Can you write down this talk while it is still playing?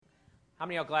How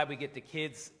many of y'all glad we get the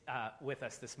kids with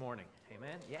us this morning?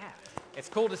 Amen? Yeah. It's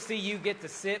cool to see you get to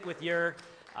sit with your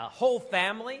whole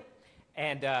family.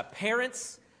 And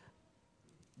parents,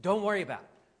 don't worry about it,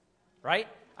 right?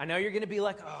 I know you're going to be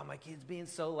like, oh, my kid's being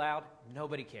so loud.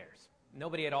 Nobody cares.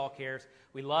 Nobody at all cares.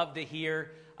 We love to hear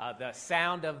the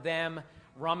sound of them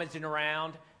rummaging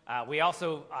around. We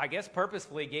also, I guess,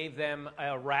 purposefully gave them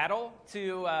a rattle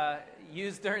to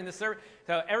use during the service.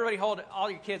 So everybody all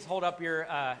your kids hold up your,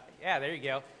 yeah, there you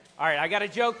go. All right, I got a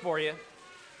joke for you.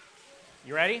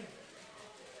 You ready?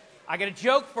 I got a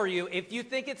joke for you. If you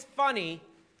think it's funny,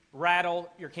 rattle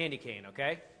your candy cane,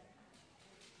 okay?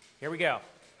 Here we go.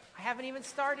 I haven't even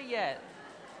started yet.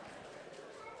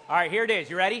 All right, here it is.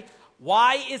 You ready?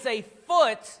 Why is a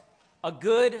foot a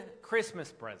good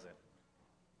Christmas present?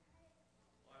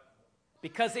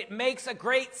 Because it makes a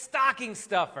great stocking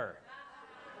stuffer.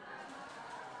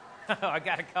 I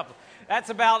got a couple. That's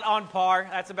about on par.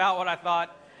 That's about what I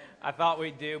thought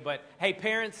we'd do. But hey,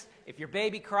 parents, if your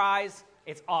baby cries,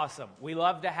 it's awesome. We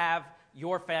love to have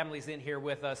your families in here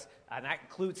with us, and that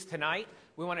includes tonight.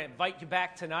 We want to invite you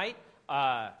back tonight.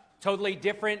 Totally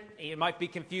different. You might be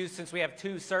confused since we have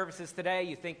two services today.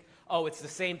 You think, oh, it's the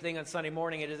same thing on Sunday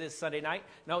morning as it is Sunday night.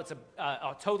 No, it's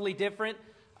a totally different.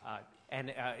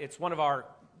 And it's one of our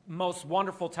most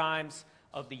wonderful times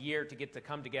of the year to get to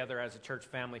come together as a church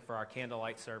family for our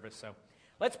candlelight service. So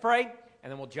let's pray, and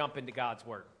then we'll jump into God's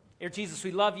Word. Dear Jesus,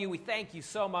 we love you. We thank you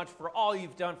so much for all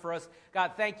you've done for us.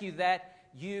 God, thank you that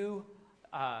you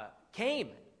came,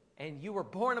 and you were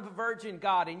born of a virgin,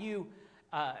 God, and you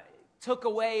took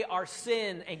away our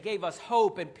sin and gave us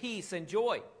hope and peace and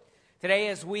joy. Today,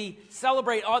 as we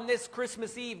celebrate on this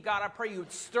Christmas Eve, God, I pray you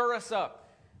would stir us up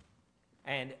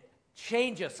and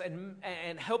change us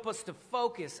and help us to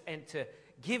focus and to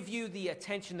give you the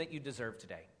attention that you deserve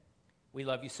today. We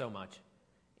love you so much.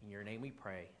 In your name we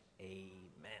pray.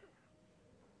 Amen.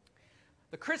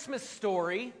 The Christmas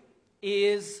story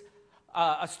is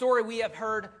a story we have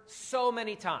heard so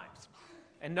many times.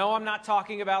 And no, I'm not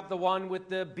talking about the one with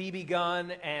the BB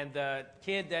gun and the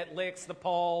kid that licks the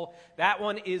pole. That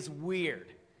one is weird.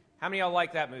 How many of y'all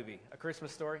like that movie, A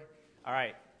Christmas Story? All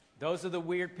right. Those are the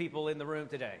weird people in the room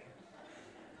today.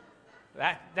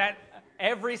 That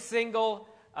every single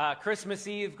Christmas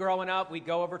Eve growing up, we'd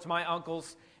go over to my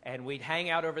uncle's and we'd hang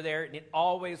out over there, and it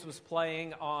always was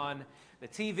playing on the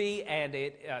TV, and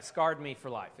it scarred me for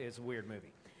life. It's a weird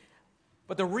movie.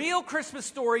 But the real Christmas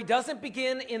story doesn't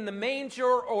begin in the manger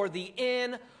or the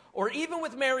inn or even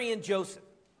with Mary and Joseph.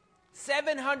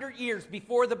 700 years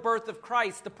before the birth of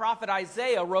Christ, the prophet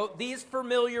Isaiah wrote these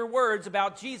familiar words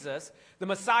about Jesus, the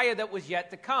Messiah that was yet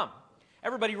to come.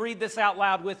 Everybody read this out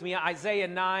loud with me, Isaiah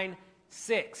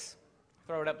 9:6.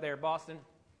 Throw it up there, Boston.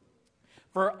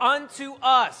 For unto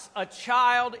us a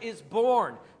child is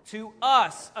born, to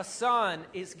us a son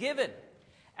is given,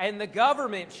 and the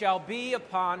government shall be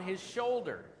upon his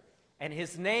shoulder, and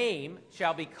his name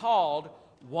shall be called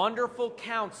Wonderful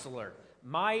Counselor,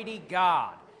 Mighty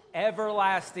God,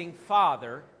 Everlasting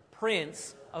Father,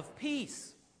 Prince of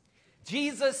Peace.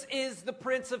 Jesus is the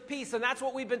Prince of Peace, and that's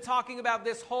what we've been talking about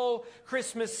this whole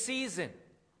Christmas season.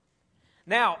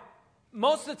 Now,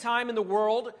 most of the time in the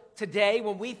world today,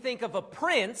 when we think of a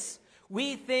prince,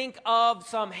 we think of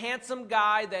some handsome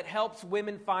guy that helps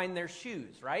women find their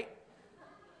shoes, right?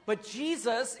 But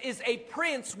Jesus is a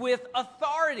prince with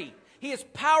authority. He is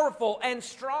powerful and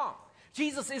strong.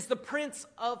 Jesus is the Prince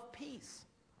of Peace.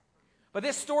 But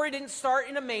this story didn't start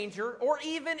in a manger or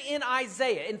even in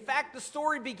Isaiah. In fact, the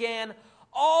story began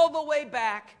all the way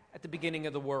back at the beginning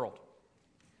of the world.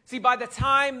 See, by the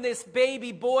time this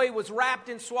baby boy was wrapped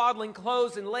in swaddling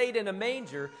clothes and laid in a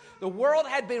manger, the world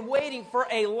had been waiting for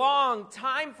a long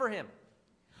time for him.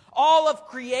 All of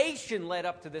creation led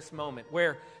up to this moment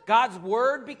where God's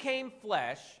word became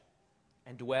flesh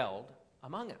and dwelled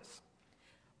among us.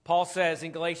 Paul says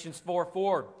in Galatians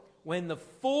 4:4, when the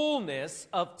fullness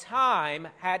of time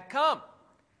had come.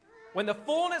 When the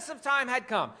fullness of time had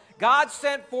come, God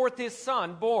sent forth his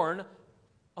son, born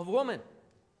of woman.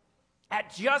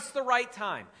 At just the right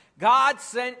time, God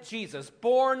sent Jesus,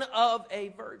 born of a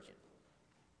virgin.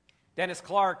 Dennis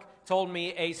Clark told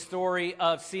me a story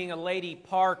of seeing a lady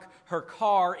park her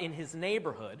car in his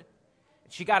neighborhood.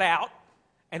 She got out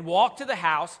and walked to the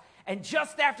house, and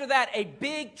just after that, a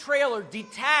big trailer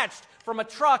detached from a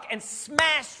truck and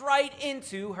smashed right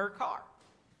into her car.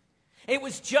 It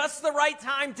was just the right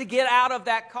time to get out of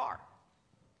that car.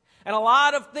 And a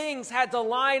lot of things had to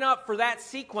line up for that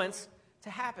sequence to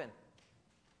happen.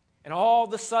 And all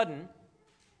of a sudden,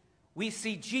 we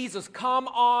see Jesus come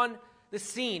on the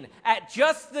scene at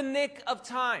just the nick of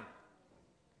time.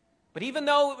 But even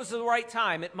though it was the right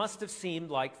time, it must have seemed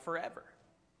like forever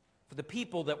for the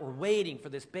people that were waiting for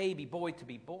this baby boy to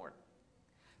be born.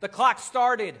 The clock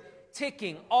started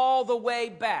ticking all the way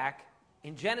back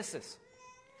in Genesis.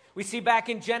 We see back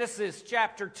in Genesis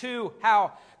chapter 2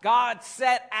 how God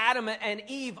set Adam and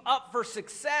Eve up for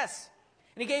success.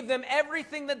 And he gave them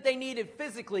everything that they needed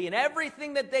physically and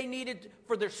everything that they needed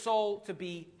for their soul to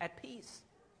be at peace.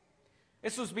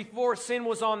 This was before sin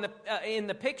was in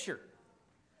the picture.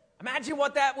 Imagine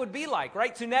what that would be like,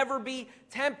 right? To never be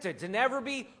tempted, to never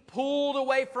be pulled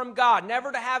away from God,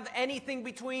 never to have anything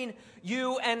between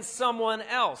you and someone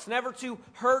else, never to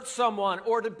hurt someone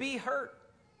or to be hurt.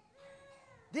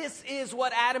 This is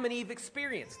what Adam and Eve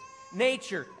experienced.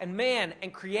 Nature and man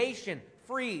and creation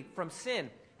free from sin.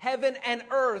 Heaven and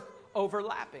earth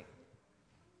overlapping.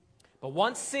 But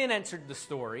once sin entered the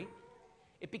story,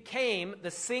 it became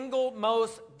the single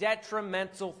most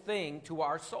detrimental thing to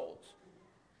our souls.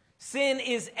 Sin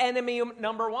is enemy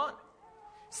number one.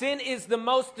 Sin is the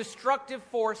most destructive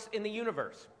force in the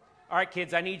universe. All right,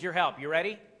 kids, I need your help. You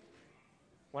ready?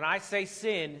 When I say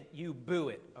sin, you boo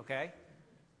it, okay?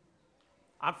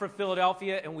 I'm from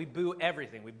Philadelphia, and we boo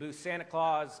everything. We boo Santa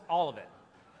Claus, all of it.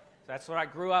 That's what I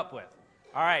grew up with.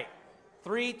 All right,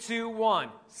 3, 2, 1,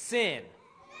 sin.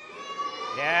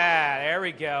 Yeah, there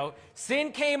we go.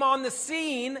 Sin came on the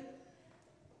scene,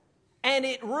 and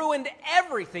it ruined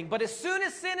everything. But as soon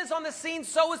as sin is on the scene,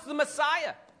 so is the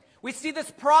Messiah. We see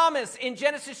this promise in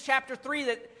Genesis chapter 3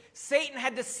 that Satan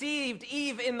had deceived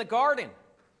Eve in the garden.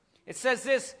 It says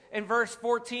this in verse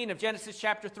 14 of Genesis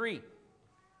chapter 3.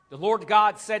 The Lord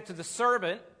God said to the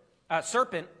serpent,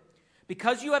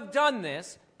 because you have done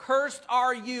this, cursed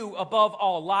are you above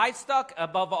all livestock,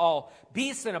 above all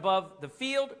beasts, and above the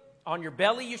field. On your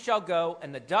belly you shall go,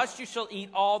 and the dust you shall eat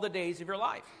all the days of your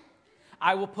life.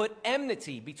 I will put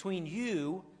enmity between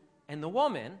you and the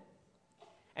woman,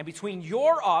 and between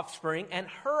your offspring and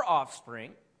her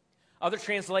offspring. Other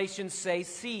translations say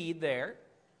seed there.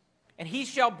 And he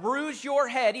shall bruise your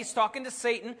head. He's talking to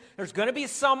Satan. There's going to be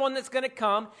someone that's going to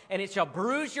come, and it shall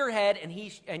bruise your head,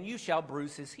 and you shall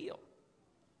bruise his heel.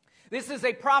 This is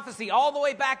a prophecy all the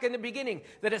way back in the beginning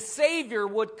that a Savior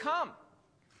would come.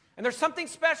 And there's something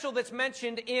special that's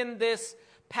mentioned in this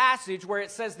passage where it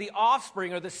says the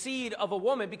offspring or the seed of a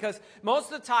woman, because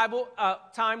most of the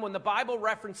time when the Bible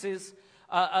references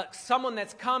someone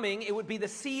that's coming, it would be the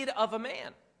seed of a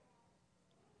man.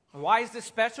 Why is this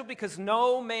special? Because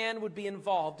no man would be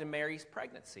involved in Mary's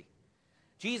pregnancy.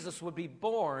 Jesus would be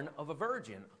born of a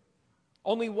virgin.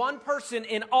 Only one person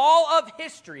in all of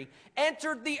history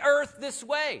entered the earth this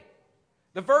way.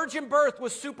 The virgin birth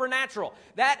was supernatural.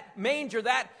 That manger,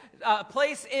 that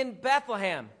place in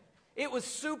Bethlehem, it was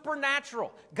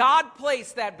supernatural. God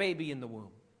placed that baby in the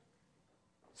womb.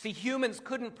 See, humans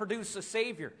couldn't produce a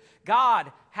Savior.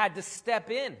 God had to step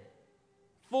in,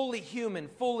 fully human,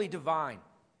 fully divine,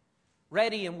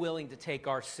 ready and willing to take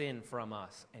our sin from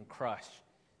us and crush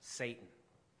Satan.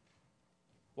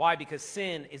 Why? Because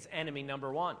sin is enemy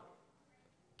number one.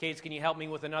 Kids, can you help me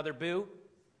with another boo?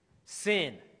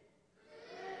 Sin.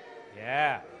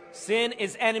 Yeah. Sin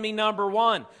is enemy number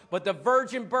one. But the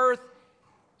virgin birth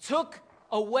took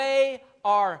away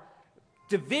our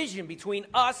division between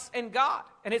us and God.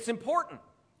 And it's important.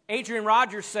 Adrian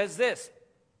Rogers says this: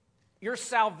 your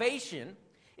salvation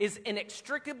is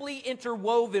inextricably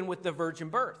interwoven with the virgin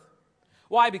birth.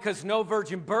 Why? Because no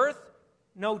virgin birth,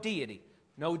 no deity.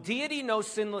 No deity, no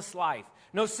sinless life.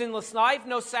 No sinless life,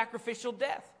 no sacrificial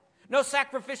death. No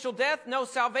sacrificial death, no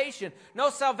salvation. No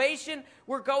salvation,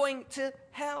 we're going to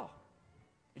hell.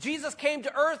 Jesus came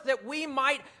to earth that we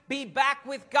might be back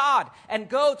with God and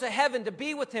go to heaven to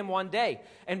be with him one day.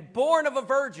 And born of a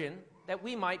virgin that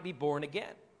we might be born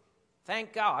again.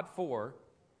 Thank God for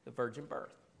the virgin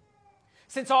birth.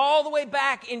 Since all the way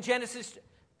back in Genesis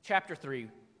chapter 3,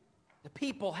 the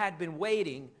people had been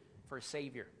waiting for a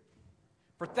Savior.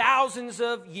 For thousands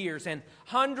of years and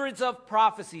hundreds of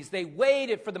prophecies, they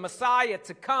waited for the Messiah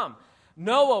to come.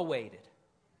 Noah waited.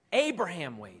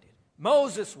 Abraham waited.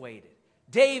 Moses waited.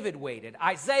 David waited.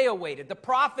 Isaiah waited. The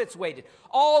prophets waited.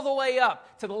 All the way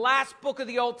up to the last book of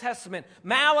the Old Testament,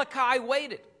 Malachi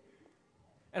waited.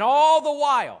 And all the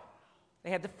while,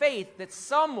 they had the faith that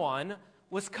someone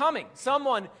was coming,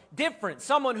 someone different,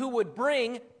 someone who would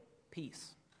bring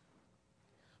peace.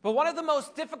 But one of the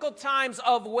most difficult times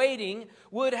of waiting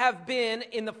would have been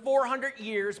in the 400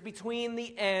 years between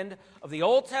the end of the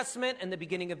Old Testament and the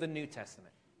beginning of the New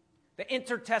Testament. The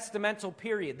intertestamental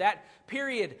period, that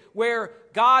period where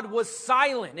God was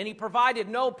silent and he provided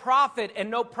no prophet and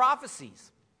no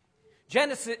prophecies.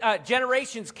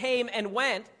 Generations came and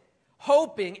went,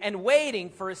 hoping and waiting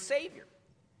for a Savior.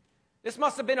 This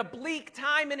must have been a bleak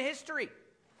time in history.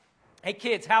 Hey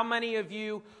kids, how many of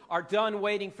you are done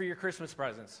waiting for your Christmas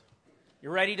presents?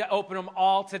 You're ready to open them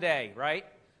all today, right?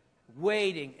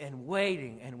 Waiting and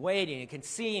waiting and waiting. It can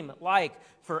seem like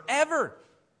forever.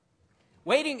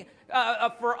 Waiting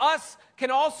for us can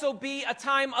also be a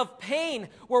time of pain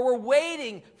where we're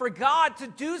waiting for God to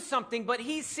do something, but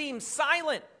he seems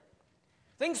silent.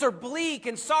 Things are bleak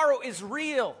and sorrow is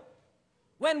real.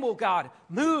 When will God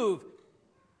move?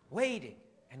 Waiting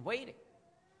and waiting.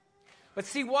 But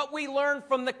see, what we learn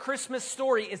from the Christmas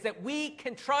story is that we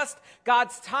can trust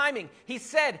God's timing. He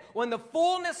said, when the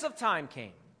fullness of time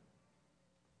came.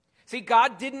 See,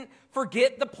 God didn't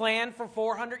forget the plan for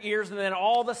 400 years and then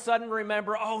all of a sudden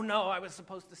remember, oh no, I was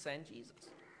supposed to send Jesus.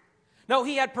 No,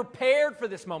 he had prepared for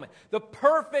this moment, the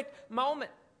perfect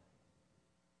moment.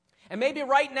 And maybe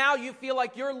right now you feel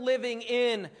like you're living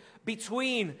in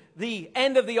between the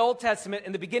end of the Old Testament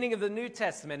and the beginning of the New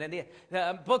Testament and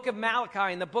the book of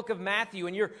Malachi and the book of Matthew,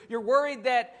 and you're worried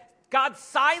that God's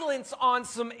silence on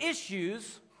some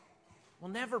issues will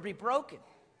never be broken.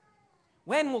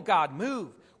 When will God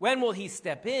move? When will he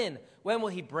step in? When will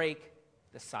he break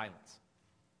the silence?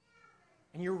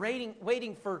 And you're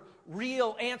waiting for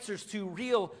real answers to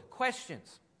real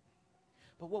questions.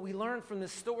 But what we learn from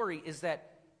this story is that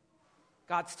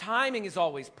God's timing is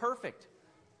always perfect.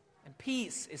 And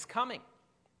peace is coming.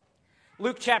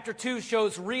 Luke chapter 2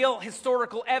 shows real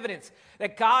historical evidence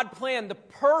that God planned the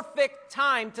perfect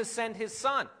time to send his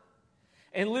son.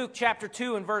 In Luke chapter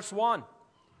 2 and verse 1,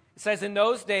 it says, in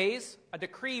those days, a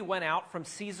decree went out from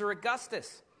Caesar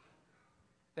Augustus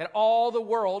that all the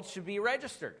world should be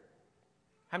registered.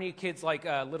 How many of you kids like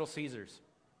Little Caesars?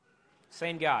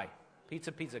 Same guy,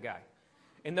 pizza guy.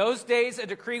 In those days, a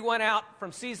decree went out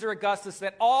from Caesar Augustus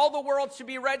that all the world should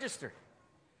be registered.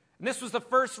 And this was the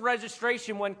first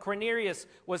registration when Quirinius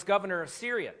was governor of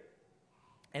Syria.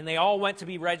 And they all went to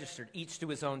be registered, each to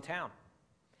his own town.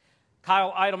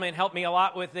 Kyle Eidelman helped me a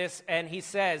lot with this, and he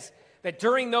says that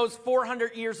during those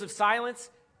 400 years of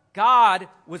silence, God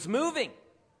was moving.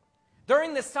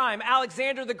 During this time,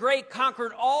 Alexander the Great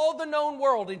conquered all the known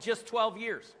world in just 12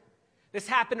 years. This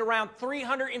happened around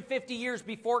 350 years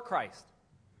before Christ.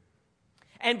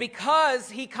 And because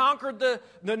he conquered the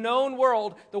known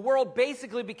world, the world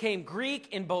basically became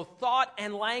Greek in both thought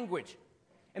and language.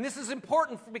 And this is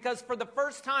important because for the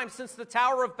first time since the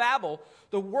Tower of Babel,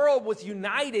 the world was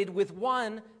united with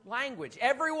one language.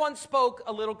 Everyone spoke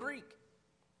a little Greek.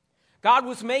 God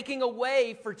was making a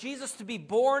way for Jesus to be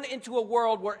born into a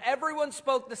world where everyone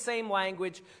spoke the same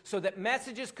language so that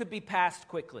messages could be passed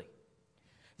quickly.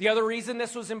 The other reason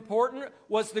this was important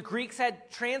was the Greeks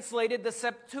had translated the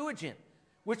Septuagint,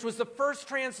 which was the first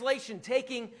translation,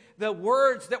 taking the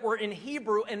words that were in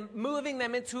Hebrew and moving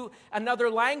them into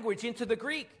another language, into the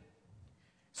Greek.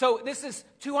 So this is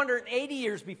 280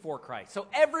 years before Christ. So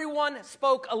everyone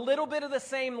spoke a little bit of the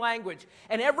same language,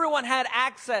 and everyone had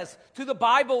access to the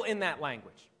Bible in that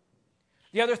language.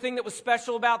 The other thing that was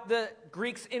special about the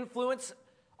Greeks' influence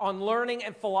on learning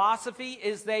and philosophy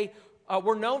is they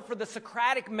were known for the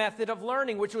Socratic method of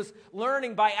learning, which was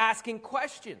learning by asking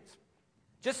questions.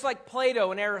 Just like Plato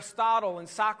and Aristotle and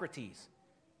Socrates.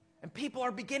 And people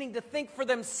are beginning to think for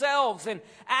themselves and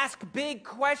ask big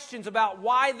questions about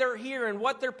why they're here and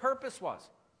what their purpose was.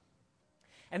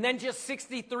 And then just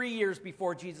 63 years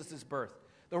before Jesus' birth,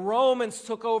 the Romans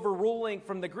took over ruling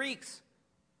from the Greeks.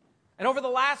 And over the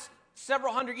last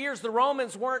several hundred years, the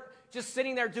Romans weren't just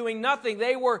sitting there doing nothing.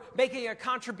 They were making a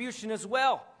contribution as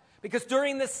well. Because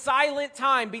during this silent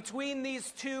time between these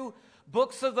two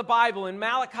books of the Bible in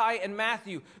Malachi and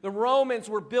Matthew, the Romans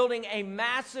were building a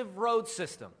massive road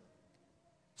system.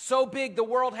 So big the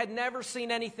world had never seen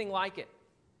anything like it.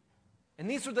 And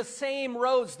these were the same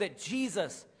roads that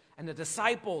Jesus and the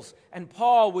disciples and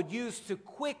Paul would use to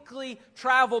quickly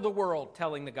travel the world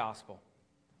telling the gospel.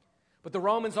 But the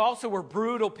Romans also were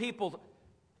brutal people,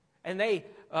 and they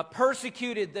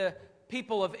persecuted the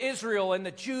people of Israel, and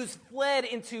the Jews fled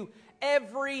into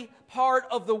every part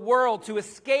of the world to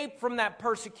escape from that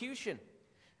persecution.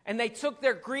 And they took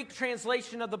their Greek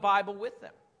translation of the Bible with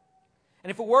them.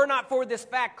 And if it were not for this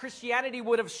fact, Christianity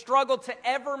would have struggled to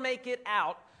ever make it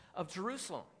out of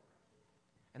Jerusalem.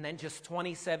 And then just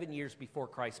 27 years before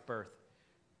Christ's birth,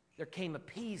 there came a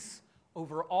peace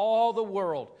over all the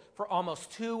world for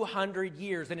almost 200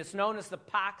 years. And it's known as the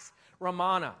Pax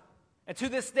Romana. And to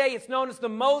this day, it's known as the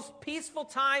most peaceful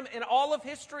time in all of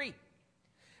history.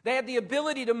 They had the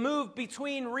ability to move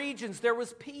between regions. There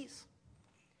was peace.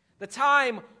 The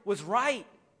time was right.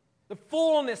 The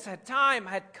fullness of time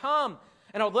had come.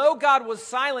 And although God was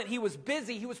silent, he was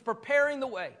busy. He was preparing the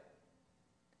way.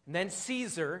 And then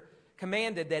Caesar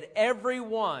commanded that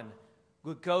everyone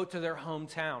would go to their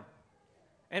hometown.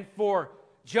 And for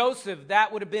Joseph,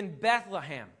 that would have been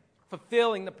Bethlehem,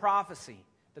 fulfilling the prophecy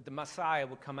that the Messiah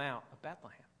would come out of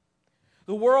Bethlehem.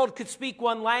 The world could speak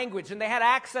one language, and they had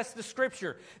access to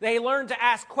Scripture. They learned to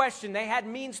ask questions. They had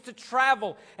means to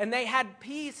travel, and they had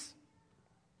peace.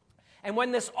 And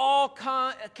when this all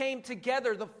came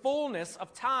together, the fullness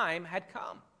of time had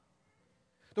come.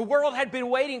 The world had been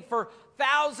waiting for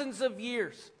thousands of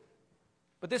years.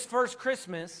 But this first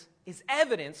Christmas is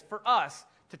evidence for us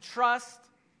to trust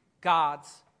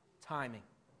God's timing.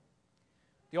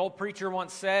 The old preacher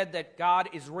once said that God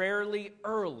is rarely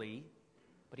early,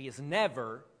 but he is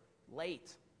never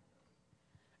late.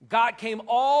 God came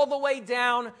all the way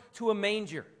down to a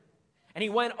manger, and he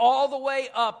went all the way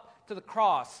up to the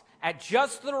cross at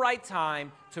just the right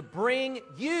time to bring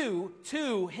you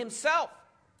to himself.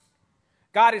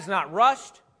 God is not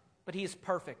rushed, but he is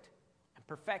perfect, and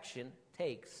perfection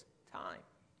takes time.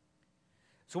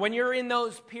 So when you're in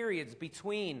those periods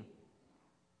between,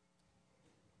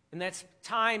 and that's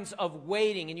times of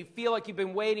waiting, and you feel like you've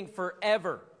been waiting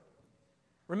forever,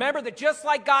 remember that just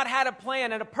like God had a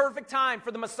plan and a perfect time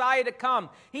for the Messiah to come,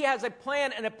 he has a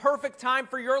plan and a perfect time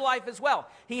for your life as well.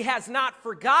 He has not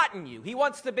forgotten you. He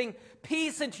wants to bring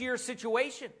peace into your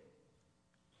situation.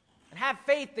 And have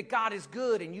faith that God is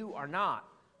good and you are not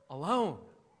alone.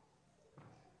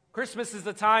 Christmas is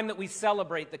the time that we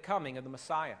celebrate the coming of the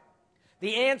Messiah,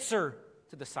 the answer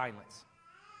to the silence.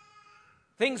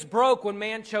 Things broke when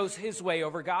man chose his way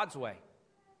over God's way.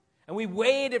 And we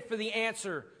waited for the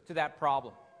answer to that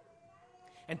problem.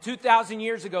 And 2,000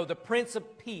 years ago, the Prince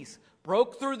of Peace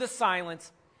broke through the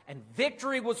silence, and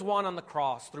victory was won on the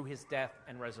cross through his death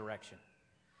and resurrection.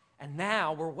 And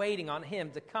now we're waiting on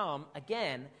him to come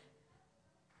again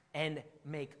and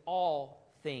make all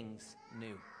things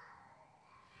new.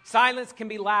 Silence can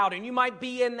be loud, and you might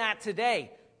be in that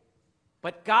today.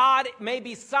 But God may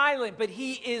be silent, but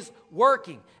he is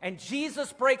working. And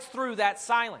Jesus breaks through that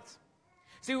silence.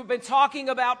 See, we've been talking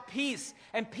about peace,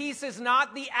 and peace is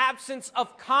not the absence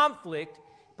of conflict,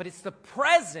 but it's the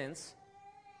presence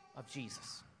of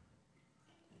Jesus.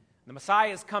 The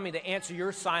Messiah is coming to answer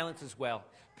your silence as well.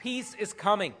 Peace is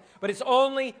coming, but it's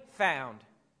only found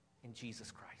in Jesus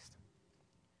Christ.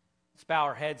 Let's bow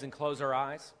our heads and close our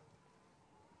eyes.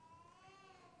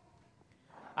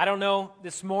 I don't know,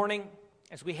 this morning,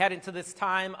 as we head into this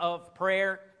time of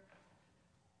prayer,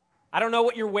 I don't know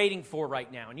what you're waiting for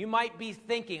right now. And you might be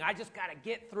thinking, I just got to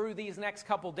get through these next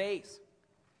couple days.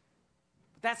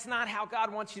 But that's not how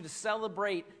God wants you to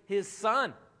celebrate his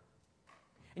Son.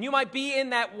 And you might be in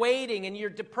that waiting, and you're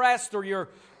depressed, or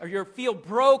you feel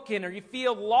broken, or you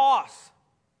feel lost.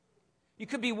 You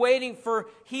could be waiting for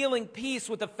healing peace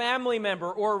with a family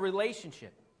member or a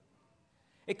relationship.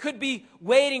 It could be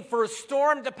waiting for a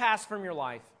storm to pass from your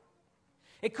life.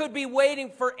 It could be waiting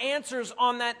for answers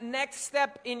on that next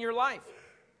step in your life.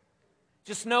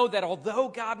 Just know that although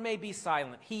God may be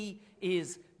silent, he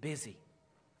is busy.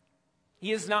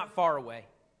 He is not far away.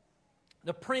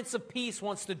 The Prince of Peace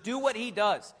wants to do what he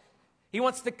does. He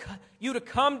wants you to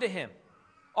come to him,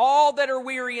 all that are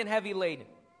weary and heavy laden.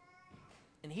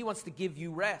 And he wants to give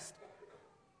you rest.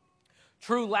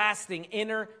 True, lasting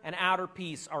inner and outer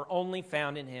peace are only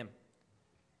found in him.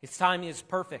 His timing is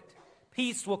perfect.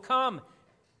 Peace will come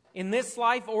in this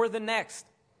life or the next.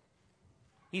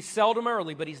 He's seldom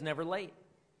early, but he's never late.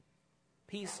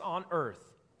 Peace on earth,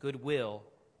 goodwill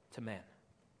to men.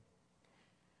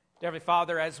 Dear Heavenly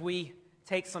Father, as we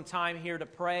take some time here to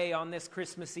pray on this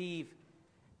Christmas Eve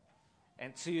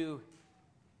and to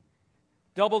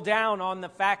double down on the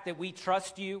fact that we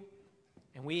trust you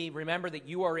and we remember that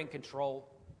you are in control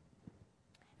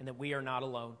and that we are not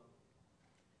alone.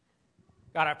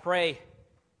 God, I pray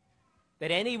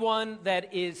that anyone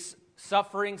that is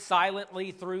suffering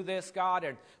silently through this, God,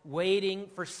 and waiting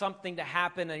for something to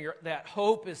happen, and that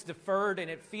hope is deferred, and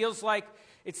it feels like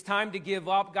it's time to give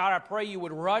up, God, I pray you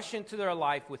would rush into their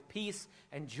life with peace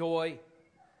and joy.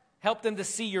 Help them to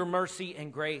see your mercy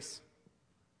and grace.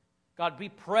 God, be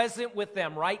present with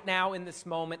them right now in this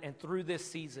moment and through this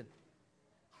season.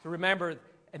 To remember,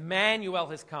 Emmanuel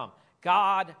has come,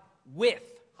 God with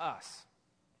us.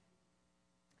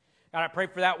 God, I pray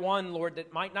for that one, Lord,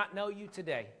 that might not know you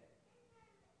today.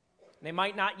 They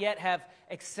might not yet have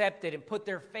accepted and put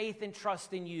their faith and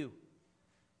trust in you.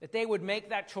 That they would make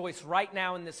that choice right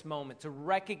now in this moment to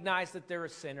recognize that they're a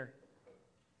sinner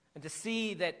and to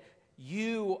see that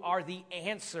you are the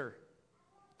answer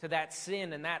to that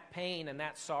sin and that pain and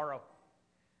that sorrow.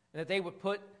 And that they would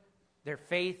put their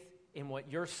faith in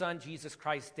what your Son, Jesus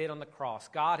Christ, did on the cross,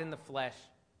 God in the flesh.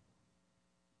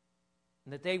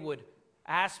 And that they would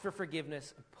ask for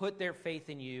forgiveness, and put their faith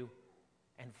in you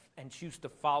and choose to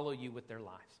follow you with their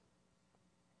lives.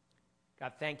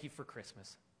 God, thank you for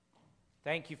Christmas.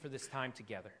 Thank you for this time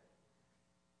together.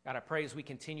 God, I pray as we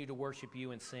continue to worship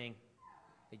you and sing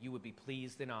that you would be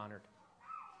pleased and honored.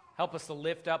 Help us to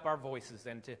lift up our voices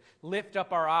and to lift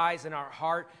up our eyes and our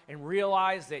heart and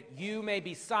realize that you may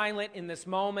be silent in this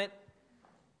moment,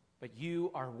 but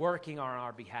you are working on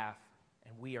our behalf,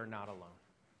 and we are not alone.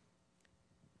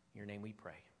 In your name we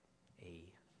pray.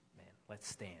 Amen. Let's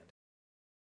stand.